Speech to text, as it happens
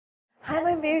Hi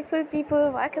my beautiful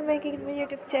people, welcome back in my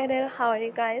YouTube channel. How are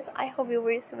you guys? I hope you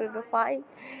will be fine.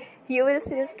 You will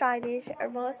see the stylish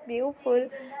and most beautiful,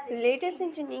 latest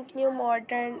and unique new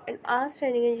modern and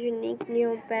outstanding and unique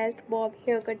new best bob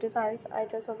haircut designs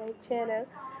items on my channel.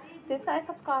 Please guys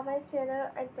subscribe my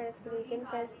channel and press bell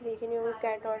you will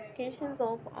get notifications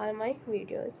of all my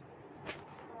videos.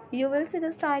 You will see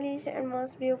the stylish and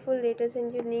most beautiful, latest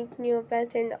and unique new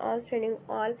best and outstanding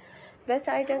all best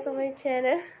items on my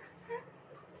channel.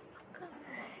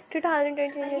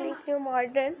 2020 unique new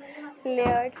modern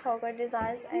layered forward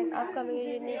designs and upcoming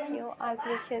unique new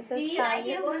collections and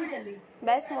styling.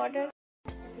 Best modern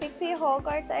pixie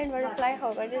haircuts and butterfly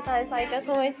haircut designs items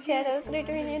on my channel.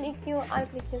 Creative unique new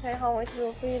collections and how much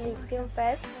beautiful unique new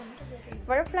best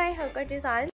butterfly haircut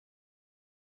designs.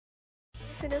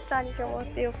 See the stylish and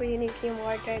most beautiful unique new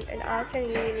modern and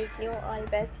outstanding unique new all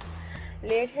best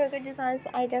layered haircut designs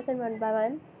items and one by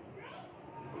one.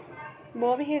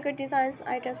 Bobby haircut designs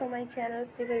items on my channel.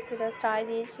 You will see the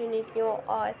stylish, unique new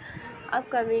or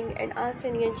upcoming and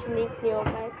outstanding and unique new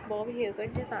best Bobby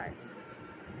haircut designs.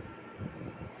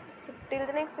 So till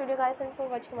the next video guys, and for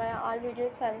watching my all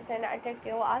videos, famous and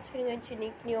attractive, outstanding and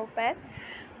unique new best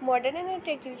modern and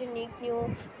attractive unique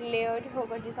new layered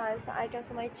haircut designs items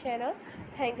on my channel.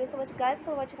 Thank you so much guys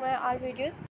for watching my all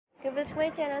videos. Keep watching my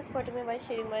channel, supporting me by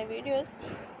sharing my videos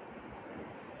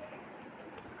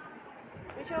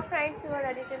with your friends, your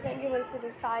relatives, and you will see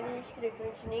the stylish,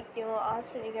 creative, unique, new,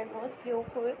 outstanding, and most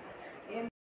beautiful.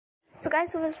 So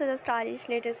guys, you will see the stylish,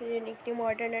 latest, unique, new,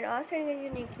 modern, and outstanding,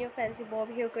 and unique, new, fancy bob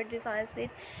haircut designs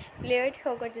with layered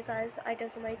haircut designs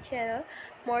items on my channel.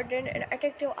 Modern and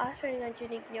attractive, outstanding, and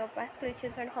unique, new, best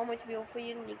collections, and how much beautiful,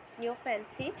 unique, new,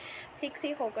 fancy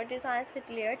pixie haircut designs with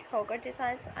layered haircut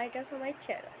designs items on my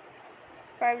channel.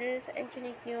 Fabulous and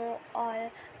unique new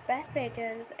all best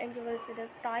patterns, and you will see the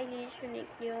stylish, unique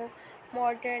new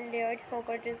modern layered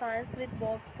haircut designs with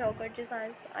bob haircut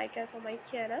designs items on my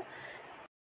channel.